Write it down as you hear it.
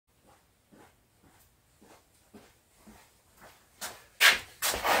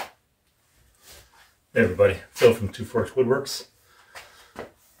Hey everybody, Phil from Two Forks Woodworks.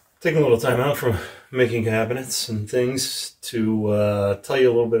 Taking a little time out from making cabinets and things to tell you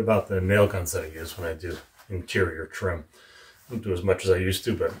a little bit about the nail guns that I use when I do interior trim. I don't do as much as I used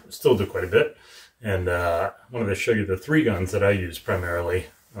to, but still do quite a bit. And I wanted to show you the three guns that I use primarily.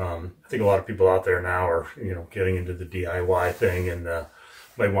 I think a lot of people out there now are, getting into the DIY thing and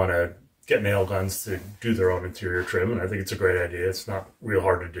might want to get nail guns to do their own interior trim. And I think it's a great idea. It's not real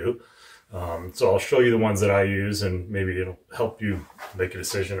hard to do. So I'll show you the ones that I use, and maybe it'll help you make a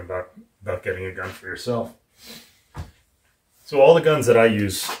decision about getting a gun for yourself. So all the guns that I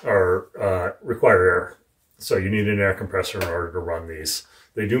use are require air. So you need an air compressor in order to run these.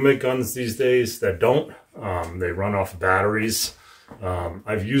 They do make guns these days that don't. They run off batteries.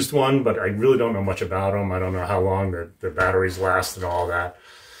 I've used one, but I really don't know much about them. I don't know how long the batteries last and all that.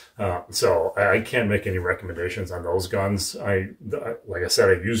 So I can't make any recommendations on those guns. Like I said,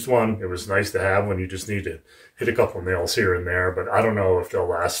 I used one. It was nice to have when you just need to hit a couple nails here and there, but I don't know if they'll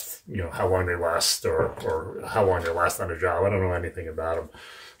last, how long they last or how long they last on a job. I don't know anything about them,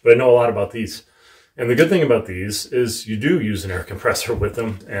 but I know a lot about these. And the good thing about these is you do use an air compressor with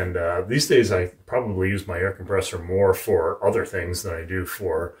them. And these days I probably use my air compressor more for other things than I do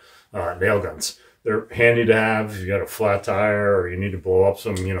for nail guns. They're handy to have if you got a flat tire or you need to blow up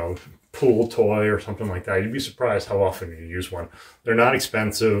some, pool toy or something like that. You'd be surprised how often you use one. They're not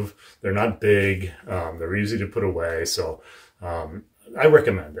expensive. They're not big. They're easy to put away. So I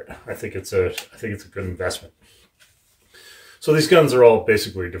recommend it. I think it's a good investment. So these guns are all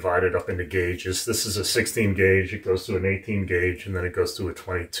basically divided up into gauges. This is a 16 gauge. It goes to an 18 gauge, and then it goes to a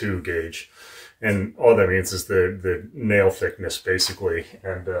 22 gauge. And all that means is the nail thickness, basically.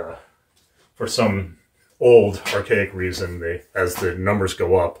 And for some old archaic reason, as the numbers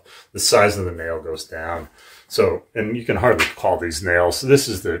go up, the size of the nail goes down. So, and you can hardly call these nails. So this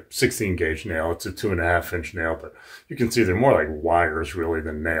is the 16 gauge nail. It's a 2.5 inch nail, but you can see they're more like wires really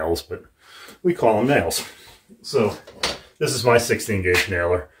than nails, but we call them nails. So this is my 16 gauge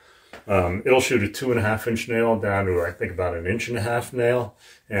nailer. It'll shoot a 2.5 inch nail down to, I think, about 1.5 inch nail.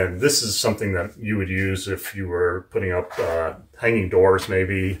 And this is something that you would use if you were putting up hanging doors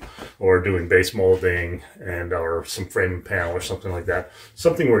maybe, or doing base molding or some framing panel or something like that.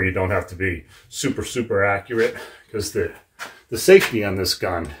 Something where you don't have to be super, super accurate, because the safety on this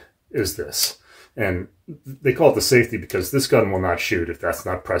gun is this. And they call it the safety because this gun will not shoot if that's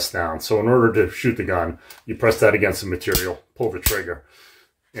not pressed down. So in order to shoot the gun, you press that against the material, pull the trigger,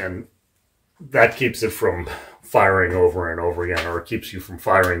 and that keeps it from firing over and over again, or it keeps you from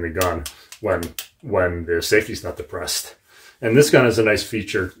firing the gun when the safety's not depressed. And this gun has a nice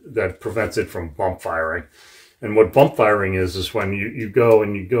feature that prevents it from bump firing. And what bump firing is when you go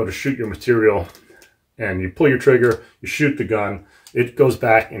to shoot your material and you pull your trigger, you shoot the gun, it goes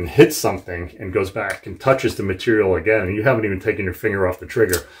back and hits something and goes back and touches the material again, and you haven't even taken your finger off the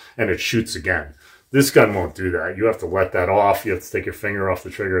trigger, and it shoots again. This gun won't do that. You have to let that off. You have to take your finger off the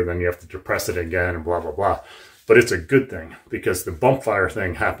trigger, then you have to depress it again, and blah, blah, blah. But it's a good thing, because the bump fire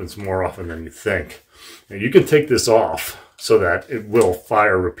thing happens more often than you think. And you can take this off so that it will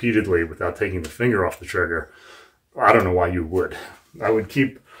fire repeatedly without taking the finger off the trigger. I don't know why you would. I would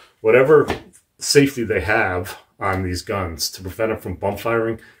keep whatever safety they have on these guns to prevent them from bump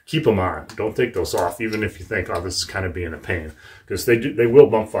firing. Keep them on. Don't take those off, even if you think, oh, this is kind of being a pain, because they will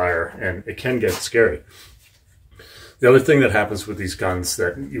bump fire, and it can get scary. The other thing that happens with these guns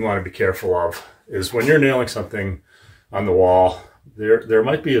that you want to be careful of is when you're nailing something on the wall, there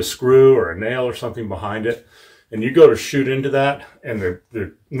might be a screw or a nail or something behind it, and you go to shoot into that, and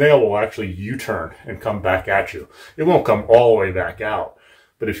the nail will actually U-turn and come back at you. It won't come all the way back out.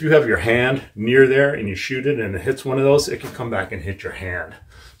 But if you have your hand near there and you shoot it and it hits one of those, it can come back and hit your hand.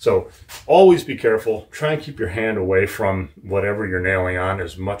 So always be careful. Try and keep your hand away from whatever you're nailing on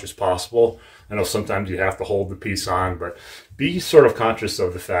as much as possible. I know sometimes you have to hold the piece on, but be sort of conscious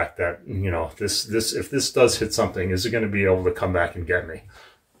of the fact that, if this does hit something, is it going to be able to come back and get me?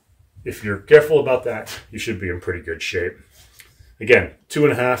 If you're careful about that, you should be in pretty good shape. Again,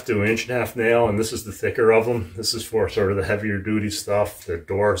 2.5 to 1.5 inch nail, and this is the thicker of them. This is for sort of the heavier duty stuff, the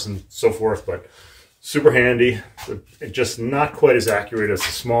doors and so forth, but super handy. Just not quite as accurate as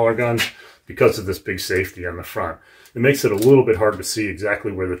the smaller gun because of this big safety on the front. It makes it a little bit hard to see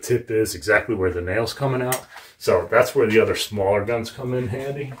exactly where the tip is, exactly where the nail's coming out. So that's where the other smaller guns come in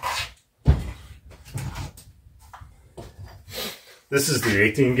handy. This is the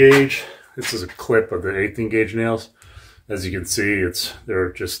 18 gauge. This is a clip of the 18 gauge nails. As you can see,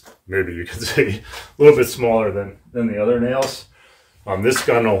 they're just, maybe you can see, a little bit smaller than the other nails.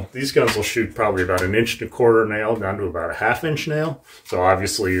 These guns will shoot probably about 1.25 inch nail down to about a 1/2 inch nail. So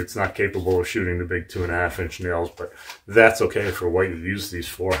obviously it's not capable of shooting the big 2.5 inch nails, but that's okay for what you use these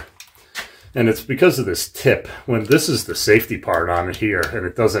for. And it's because of this tip. When this is the safety part on it here, and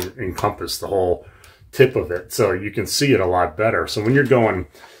it doesn't encompass the whole tip of it, so you can see it a lot better. So when you're going,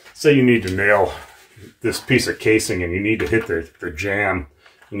 say you need to nail this piece of casing and you need to hit the jamb,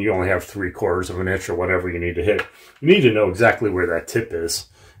 and you only have 3/4 inch or whatever you need to hit, you need to know exactly where that tip is.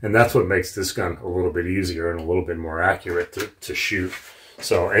 And that's what makes this gun a little bit easier and a little bit more accurate to shoot.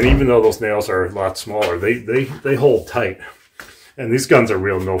 So, and even though those nails are a lot smaller, they hold tight. And these guns are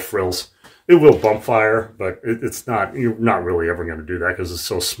real no frills. It will bump fire, but it's not, you're not really ever going to do that because it's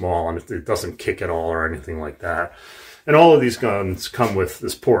so small and it doesn't kick at all or anything like that. And all of these guns come with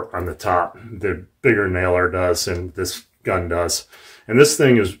this port on the top. The bigger nailer does, and this gun does. And this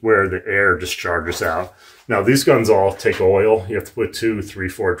thing is where the air discharges out. Now, these guns all take oil. You have to put 2, 3,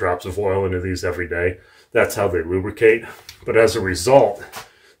 4 drops of oil into these every day. That's how they lubricate. But as a result,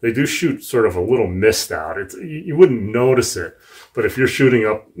 they do shoot sort of a little mist out. You wouldn't notice it. But if you're shooting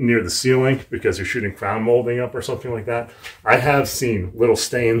up near the ceiling, because you're shooting crown molding up or something like that, I have seen little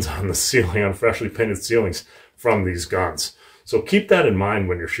stains on the ceiling, on freshly painted ceilings from these guns. So keep that in mind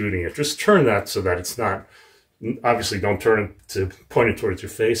when you're shooting it. Just turn that so that it's not, obviously don't turn it to point it towards your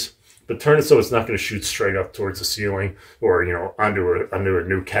face, but turn it so it's not going to shoot straight up towards the ceiling or, you know, onto a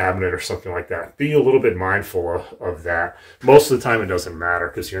new cabinet or something like that. Be a little bit mindful of that. Most of the time it doesn't matter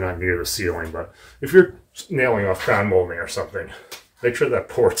because you're not near the ceiling, but if you're nailing off crown molding or something, make sure that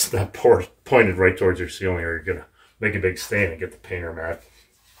port's pointed right towards your ceiling, or you're going to make a big stain and get the painter mad.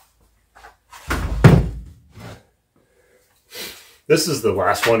 This is the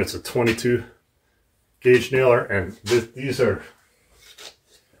last one. It's a 22 gauge nailer, and these are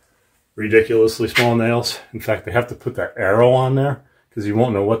ridiculously small nails. In fact, they have to put that arrow on there because you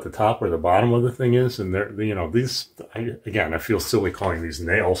won't know what the top or the bottom of the thing is. And they're, you know, these, again, I feel silly calling these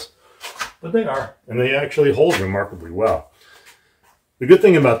nails, but they are, and they actually hold remarkably well. The good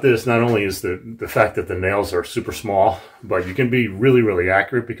thing about this not only is the fact that the nails are super small, but you can be really, really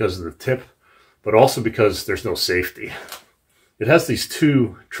accurate because of the tip, but also because there's no safety. It has these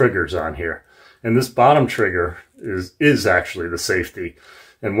 2 triggers on here, and this bottom trigger is actually the safety.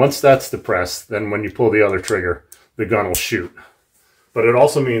 And once that's depressed, then when you pull the other trigger, the gun will shoot. But it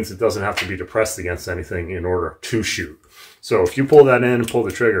also means it doesn't have to be depressed against anything in order to shoot. So if you pull that in and pull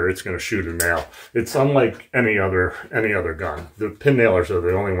the trigger, it's going to shoot a nail. It's unlike any other gun. The pin nailers are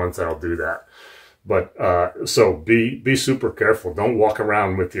the only ones that'll do that. But so be super careful. Don't walk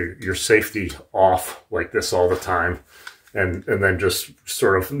around with your safety off like this all the time. And then just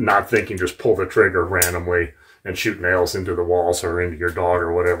sort of not thinking, just pull the trigger randomly and shoot nails into the walls or into your dog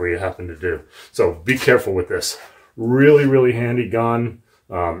or whatever you happen to do. So be careful with this. Really, really handy gun.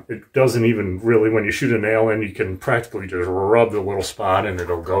 It doesn't even really, when you shoot a nail in, you can practically just rub the little spot and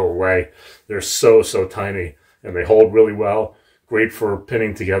it'll go away. They're so tiny, and they hold really well. Great for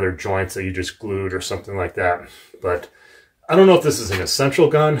pinning together joints that you just glued or something like that. But I don't know if this is an essential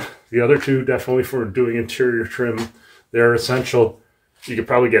gun. The other 2 definitely for doing interior trim, they're essential. You could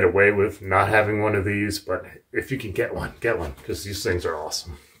probably get away with not having one of these, but if you can get one, because these things are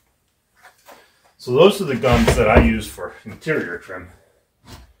awesome. So those are the guns that I use for interior trim.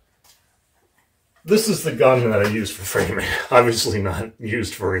 This is the gun that I use for framing. Obviously not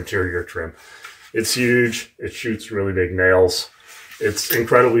used for interior trim. It's huge. It shoots really big nails. It's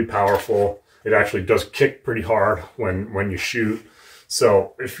incredibly powerful. It actually does kick pretty hard when you shoot.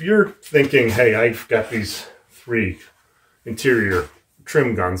 So if you're thinking, hey, I've got these 3 interior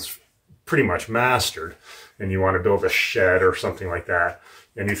trim guns pretty much mastered, and you want to build a shed or something like that,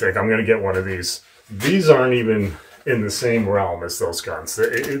 and you think, I'm going to get one of these aren't even in the same realm as those guns.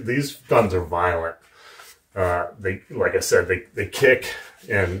 These guns are violent. They, like I said, they kick,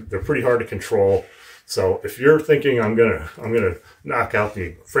 and they're pretty hard to control. So if you're thinking, I'm gonna knock out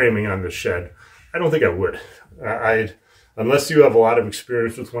the framing on the shed, I don't think I would. Unless you have a lot of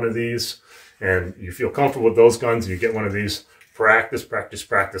experience with one of these and you feel comfortable with those guns, you get one of these,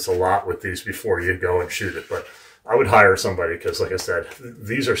 practice a lot with these before you go and shoot it. But I would hire somebody because, like I said,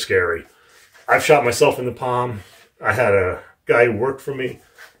 these are scary. I've shot myself in the palm. I had a guy who worked for me.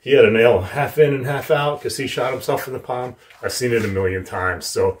 He had a nail half in and half out because he shot himself in the palm. I've seen it a million times.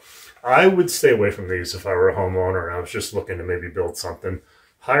 So I would stay away from these if I were a homeowner and I was just looking to maybe build something.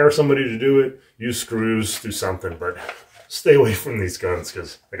 Hire somebody to do it, use screws, do something, but stay away from these guns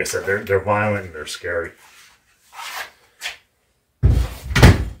because, like I said, they're violent and they're scary.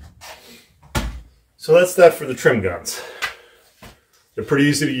 So that's that for the trim guns. They're pretty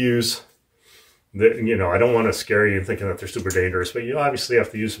easy to use. You know, I don't want to scare you thinking that they're super dangerous, but you obviously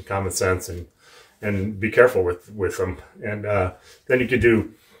have to use some common sense and be careful with them. And then you could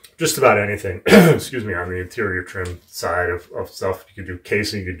do just about anything, excuse me, on the interior trim side of stuff. You could do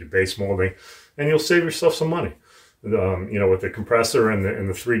casing, you could do base molding, and you'll save yourself some money. You know, with the compressor and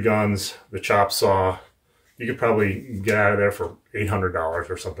the 3 guns, the chop saw, you could probably get out of there for $800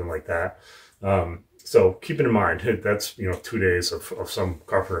 or something like that. So keep it in mind, that's, you know, 2 days of some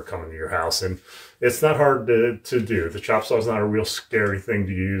carpenter coming to your house, and it's not hard to do. The chop saw is not a real scary thing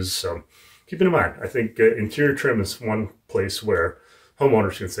to use, so keep it in mind. I think interior trim is one place where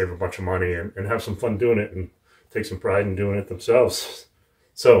homeowners can save a bunch of money and have some fun doing it and take some pride in doing it themselves.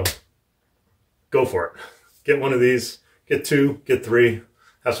 So go for it. Get one of these, get 2, get 3,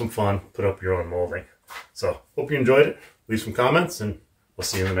 have some fun, put up your own molding. So hope you enjoyed it. Leave some comments, and we'll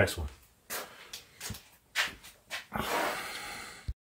see you in the next one.